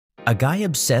A guy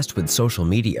obsessed with social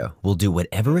media will do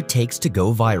whatever it takes to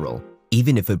go viral,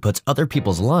 even if it puts other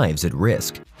people's lives at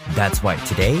risk. That's why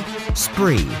today,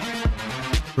 Spree.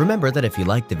 Remember that if you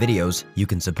like the videos, you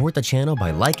can support the channel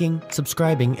by liking,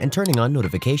 subscribing, and turning on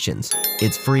notifications.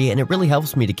 It's free and it really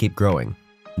helps me to keep growing.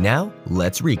 Now,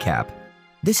 let's recap.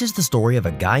 This is the story of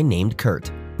a guy named Kurt,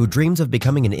 who dreams of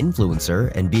becoming an influencer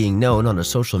and being known on a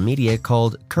social media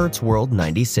called Kurt's World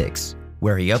 96,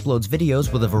 where he uploads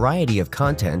videos with a variety of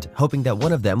content, hoping that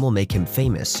one of them will make him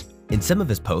famous. In some of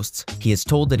his posts, he is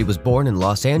told that he was born in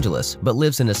Los Angeles but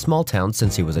lives in a small town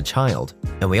since he was a child.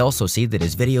 And we also see that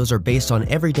his videos are based on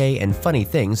everyday and funny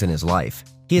things in his life.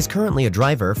 He is currently a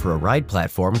driver for a ride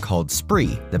platform called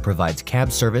Spree that provides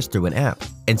cab service through an app.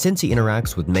 And since he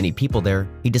interacts with many people there,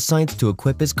 he decides to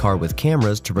equip his car with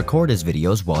cameras to record his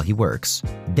videos while he works.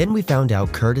 Then we found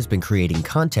out Kurt has been creating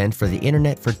content for the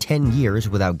internet for 10 years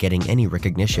without getting any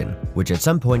recognition, which at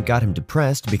some point got him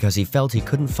depressed because he felt he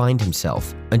couldn't find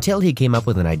himself, until he came up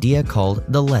with an idea called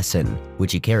The Lesson,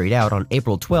 which he carried out on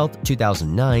April 12,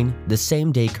 2009, the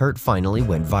same day Kurt finally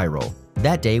went viral.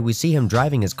 That day, we see him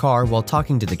driving his car while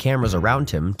talking to the cameras around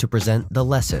him to present The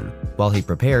Lesson. While he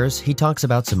prepares, he talks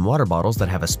about some water bottles that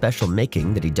have a special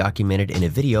making that he documented in a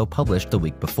video published the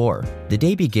week before. The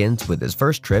day begins with his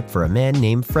first trip for a man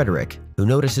named Frederick, who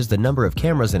notices the number of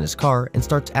cameras in his car and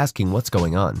starts asking what's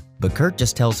going on. But Kurt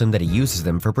just tells him that he uses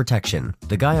them for protection.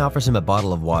 The guy offers him a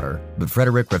bottle of water, but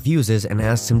Frederick refuses and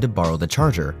asks him to borrow the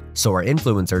charger. So our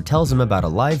influencer tells him about a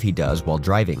live he does while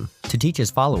driving, to teach his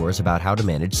followers about how to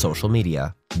manage social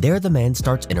media. There, the man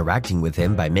starts interacting with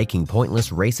him by making pointless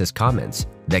racist comments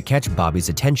that catch Bobby's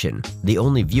attention, the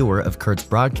only viewer of Kurt's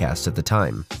broadcast at the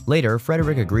time. Later,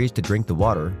 Frederick agrees to drink the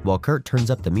water while Kurt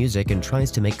turns up the music and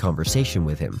tries to make conversation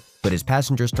with him. But his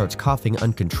passenger starts coughing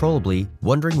uncontrollably,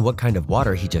 wondering what kind of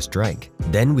water he just drank.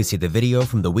 Then we see the video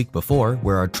from the week before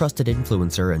where our trusted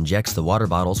influencer injects the water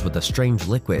bottles with a strange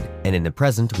liquid, and in the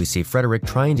present we see Frederick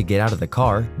trying to get out of the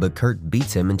car, but Kurt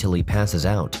beats him until he passes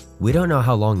out. We don't know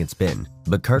how long it's been,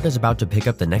 but Kurt is about to pick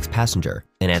up the next passenger,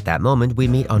 and at that moment we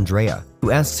meet Andrea,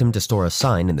 who asks him to store a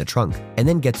sign in the trunk, and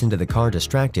then gets into the car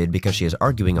distracted because she is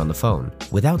arguing on the phone.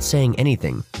 Without saying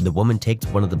anything, the woman takes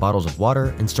one of the bottles of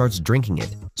water and starts drinking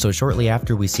it. So shortly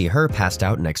after, we see her passed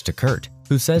out next to Kurt,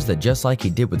 who says that just like he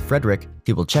did with Frederick,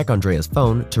 he will check Andrea's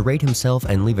phone to rate himself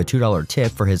and leave a $2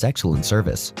 tip for his excellent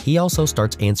service. He also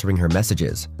starts answering her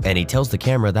messages, and he tells the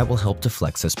camera that will help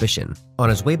deflect suspicion. On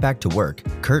his way back to work,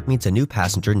 Kurt meets a new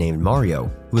passenger named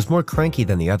Mario, who is more cranky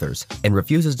than the others, and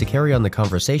refuses to carry on the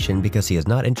conversation because he is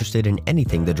not interested in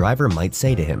anything the driver might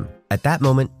say to him. At that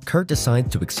moment, Kurt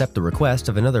decides to accept the request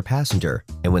of another passenger,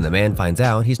 and when the man finds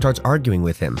out, he starts arguing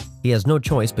with him. He has no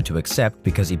choice but to accept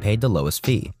because he paid the lowest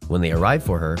fee. When they arrive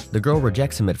for her, the girl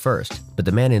rejects him at first, but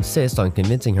the man insists on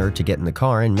convincing her to get in the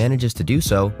car and manages to do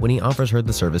so when he offers her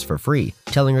the service for free,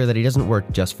 telling her that he doesn't work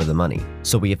just for the money.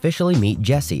 So we officially meet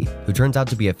Jessie, who turns out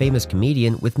to be a famous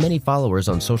comedian with many followers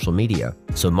on social media.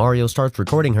 So Mario starts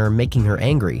recording her, making her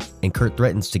angry, and Kurt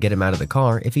threatens to get him out of the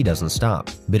car if he doesn't stop.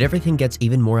 But everything gets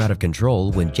even more out of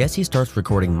control when Jessie starts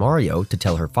recording Mario to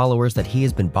tell her followers that he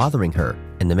has been bothering her,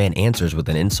 and the man answers with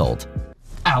an insult.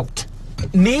 Out.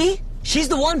 Me? She's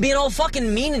the one being all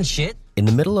fucking mean and shit. In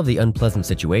the middle of the unpleasant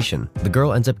situation, the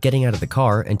girl ends up getting out of the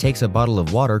car and takes a bottle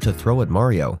of water to throw at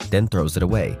Mario, then throws it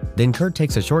away. Then Kurt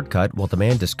takes a shortcut while the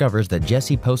man discovers that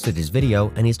Jessie posted his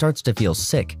video and he starts to feel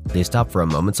sick. They stop for a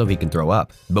moment so he can throw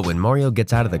up. But when Mario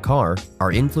gets out of the car,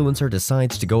 our influencer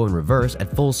decides to go in reverse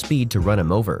at full speed to run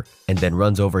him over, and then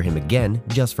runs over him again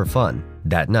just for fun.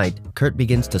 That night, Kurt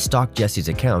begins to stalk Jessie's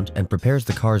account and prepares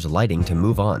the car's lighting to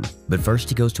move on. But first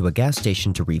he goes to a gas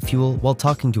station to refuel while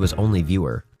talking to his only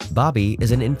viewer. Bobby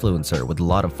is an influencer with a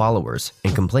lot of followers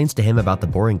and complains to him about the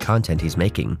boring content he's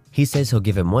making. He says he'll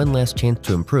give him one last chance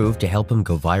to improve to help him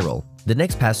go viral. The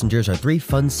next passengers are 3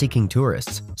 fun-seeking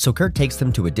tourists, so Kurt takes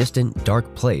them to a distant,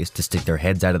 dark place to stick their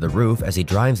heads out of the roof as he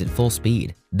drives at full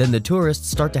speed. Then the tourists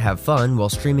start to have fun while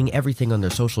streaming everything on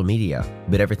their social media.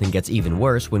 But everything gets even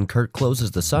worse when Kurt closes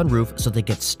the sunroof so they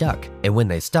get stuck. And when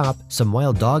they stop, some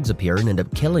wild dogs appear and end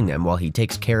up killing them while he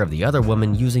takes care of the other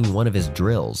woman using one of his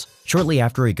drills. Shortly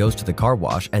after, he goes to the car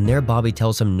wash, and there Bobby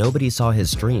tells him nobody saw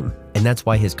his stream, and that's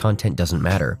why his content doesn't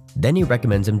matter. Then he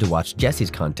recommends him to watch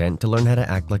Jessie's content to learn how to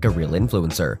act like a real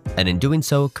influencer. And in doing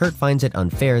so, Kurt finds it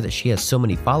unfair that she has so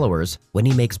many followers when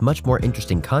he makes much more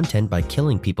interesting content by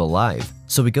killing people live.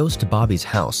 So he goes to Bobby's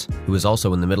house, who is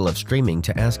also in the middle of streaming,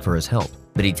 to ask for his help.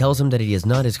 But he tells him that he is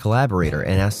not his collaborator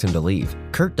and asks him to leave.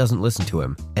 Kurt doesn't listen to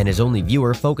him, and his only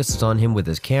viewer focuses on him with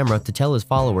his camera to tell his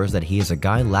followers that he is a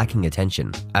guy lacking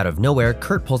attention. Out of nowhere,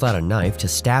 Kurt pulls out a knife to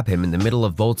stab him in the middle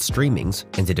of both streamings,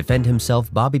 and to defend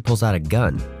himself, Bobby pulls out a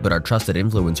gun, but our trusted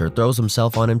influencer throws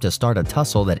himself on him to start a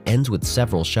tussle that ends with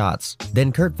several shots.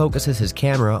 Then Kurt focuses his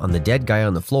camera on the dead guy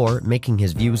on the floor, making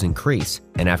his views increase,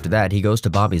 and after that he goes to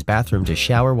Bobby's bathroom to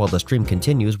shower while the stream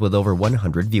continues with over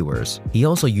 100 viewers. He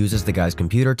also uses the guy's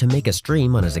computer to make a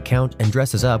stream on his account and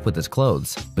dresses up with his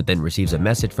clothes, but then receives a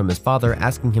message from his father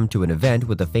asking him to an event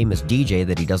with a famous DJ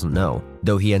that he doesn't know,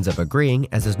 though he ends up agreeing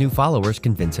as his new followers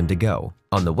convince him to go.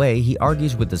 On the way, he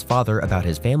argues with his father about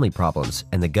his family problems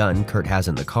and the gun Kurt has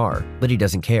in the car, but he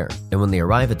doesn't care. And when they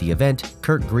arrive at the event,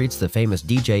 Kurt greets the famous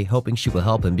DJ, hoping she will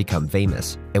help him become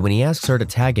famous. And when he asks her to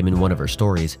tag him in one of her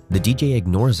stories, the DJ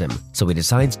ignores him, so he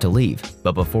decides to leave.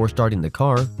 But before starting the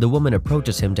car, the woman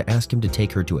approaches him to ask him to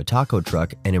take her to a taco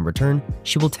truck, and in return,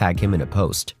 she will tag him in a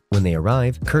post. When they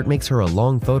arrive, Kurt makes her a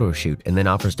long photo shoot and then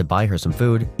offers to buy her some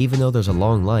food, even though there's a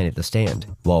long line at the stand.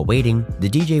 While waiting, the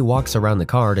DJ walks around the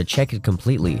car to check it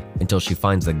completely until she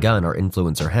finds the gun our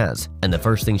influencer has, and the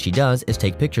first thing she does is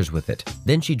take pictures with it.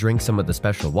 Then she drinks some of the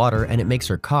special water and it makes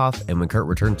her cough, and when Kurt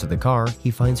returns to the car,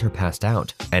 he finds her passed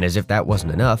out. And as if that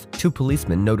wasn't enough, two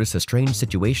policemen notice a strange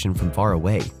situation from far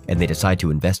away, and they decide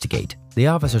to investigate. The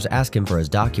officers ask him for his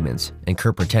documents, and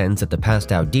Kurt pretends that the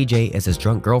passed out DJ is his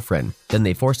drunk girlfriend. Then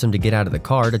they force him to get out of the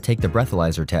car to take the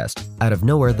breathalyzer test. Out of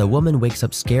nowhere, the woman wakes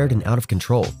up scared and out of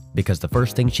control, because the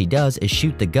first thing she does is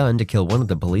shoot the gun to kill one of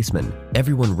the policemen.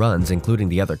 Everyone runs, including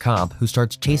the other cop, who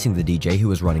starts chasing the DJ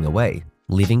who is running away,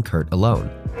 leaving Kurt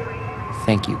alone.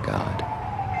 Thank you, God.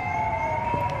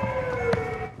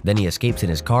 Then he escapes in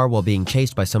his car while being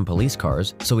chased by some police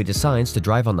cars, so he decides to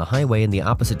drive on the highway in the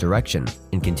opposite direction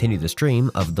and continue the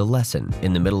stream of The Lesson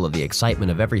in the middle of the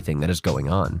excitement of everything that is going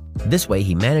on. This way,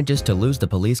 he manages to lose the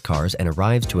police cars and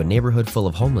arrives to a neighborhood full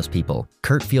of homeless people.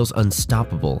 Kurt feels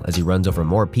unstoppable as he runs over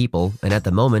more people, and at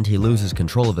the moment he loses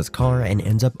control of his car and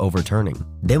ends up overturning.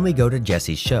 Then we go to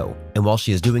Jessie's show, and while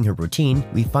she is doing her routine,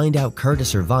 we find out Kurt has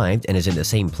survived and is in the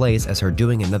same place as her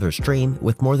doing another stream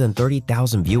with more than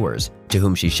 30,000 viewers, to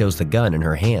whom she shows the gun in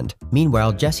her hand.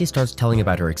 Meanwhile, Jessie starts telling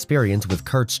about her experience with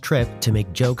Kurt's trip to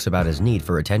make jokes about his need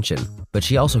for attention. But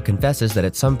she also confesses that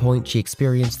at some point she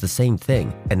experienced the same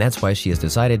thing, and that's why she has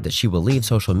decided that she will leave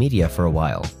social media for a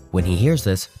while. When he hears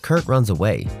this, Kurt runs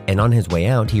away, and on his way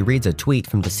out he reads a tweet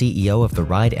from the CEO of the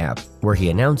Ride app, where he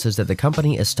announces that the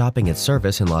company is stopping its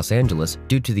service in Los Angeles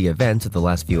due to the events of the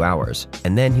last few hours,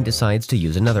 and then he decides to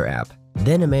use another app.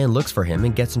 Then a man looks for him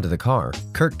and gets into the car.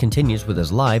 Kurt continues with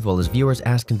his live while his viewers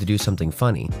ask him to do something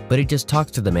funny, but he just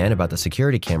talks to the man about the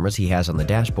security cameras he has on the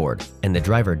dashboard, and the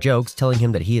driver jokes, telling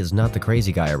him that he is not the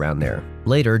crazy guy around there.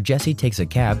 Later, Jessie takes a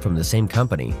cab from the same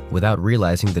company, without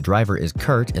realizing the driver is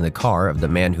Kurt in the car of the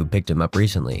man who picked him up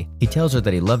recently. He tells her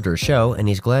that he loved her show and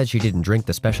he's glad she didn't drink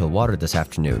the special water this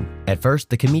afternoon. At first,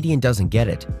 the comedian doesn't get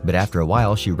it, but after a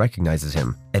while she recognizes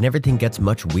him, and everything gets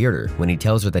much weirder when he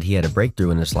tells her that he had a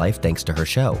breakthrough in his life thanks to her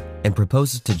show, and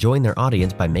proposes to join their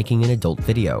audience by making an adult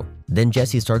video. Then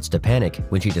Jessie starts to panic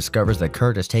when she discovers that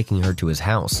Kurt is taking her to his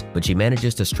house, but she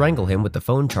manages to strangle him with the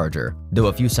phone charger, though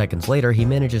a few seconds later he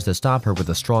manages to stop her with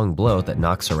a strong blow that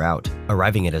knocks her out.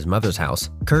 Arriving at his mother's house,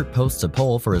 Kurt posts a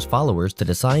poll for his followers to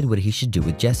decide what he should do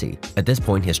with Jessie. At this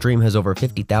point, his stream has over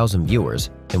 50,000 viewers,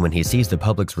 and when he sees the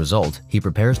public's result, he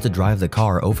prepares to drive the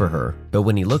car over her. But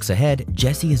when he looks ahead,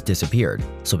 Jessie has disappeared,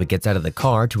 so he gets out of the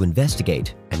car to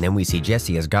investigate, and then we see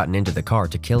Jessie has gotten into the car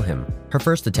to kill him. Her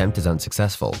first attempt is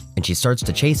unsuccessful, and she starts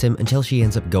to chase him until she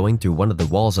ends up going through one of the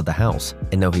walls of the house,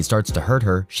 and though he starts to hurt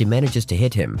her, she manages to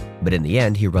hit him, but in the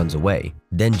end he runs away.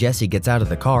 Then Jessie gets out of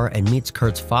the car and meets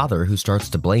Kurt's father, who starts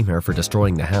to blame her for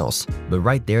destroying the house. But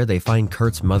right there they find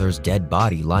Kurt's mother's dead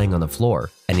body lying on the floor,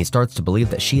 and he starts to believe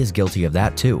that she is guilty of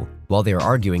that too. While they are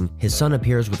arguing, his son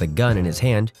appears with a gun in his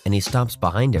hand, and he stops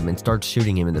behind him and starts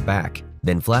shooting him in the back.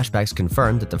 Then flashbacks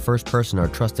confirm that the first person our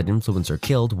trusted influencer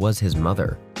killed was his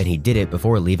mother, and he did it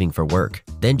before leaving for work.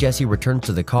 Then Jessie returns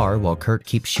to the car while Kurt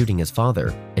keeps shooting his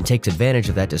father, and takes advantage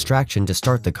of that distraction to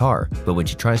start the car, but when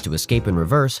she tries to escape in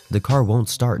reverse, the car won't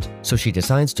start, so she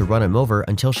decides to run him over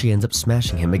until she ends up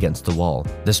smashing him against the wall.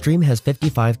 The stream has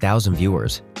 55,000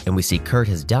 viewers, and we see Kurt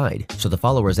has died, so the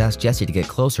followers ask Jessie to get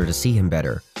closer to see him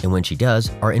better, and when she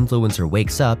does, our influencer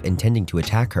wakes up intending to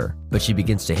attack her, but she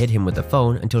begins to hit him with the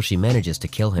phone until she manages manages to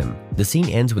kill him. The scene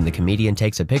ends when the comedian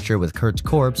takes a picture with Kurt's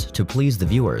corpse to please the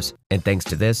viewers, and thanks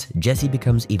to this, Jesse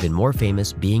becomes even more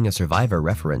famous being a Survivor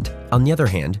referent. On the other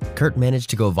hand, Kurt managed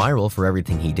to go viral for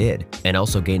everything he did, and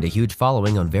also gained a huge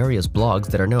following on various blogs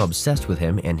that are now obsessed with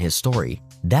him and his story.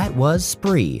 That was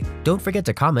Spree. Don't forget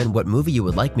to comment what movie you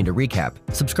would like me to recap,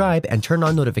 subscribe, and turn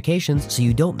on notifications so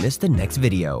you don't miss the next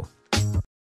video.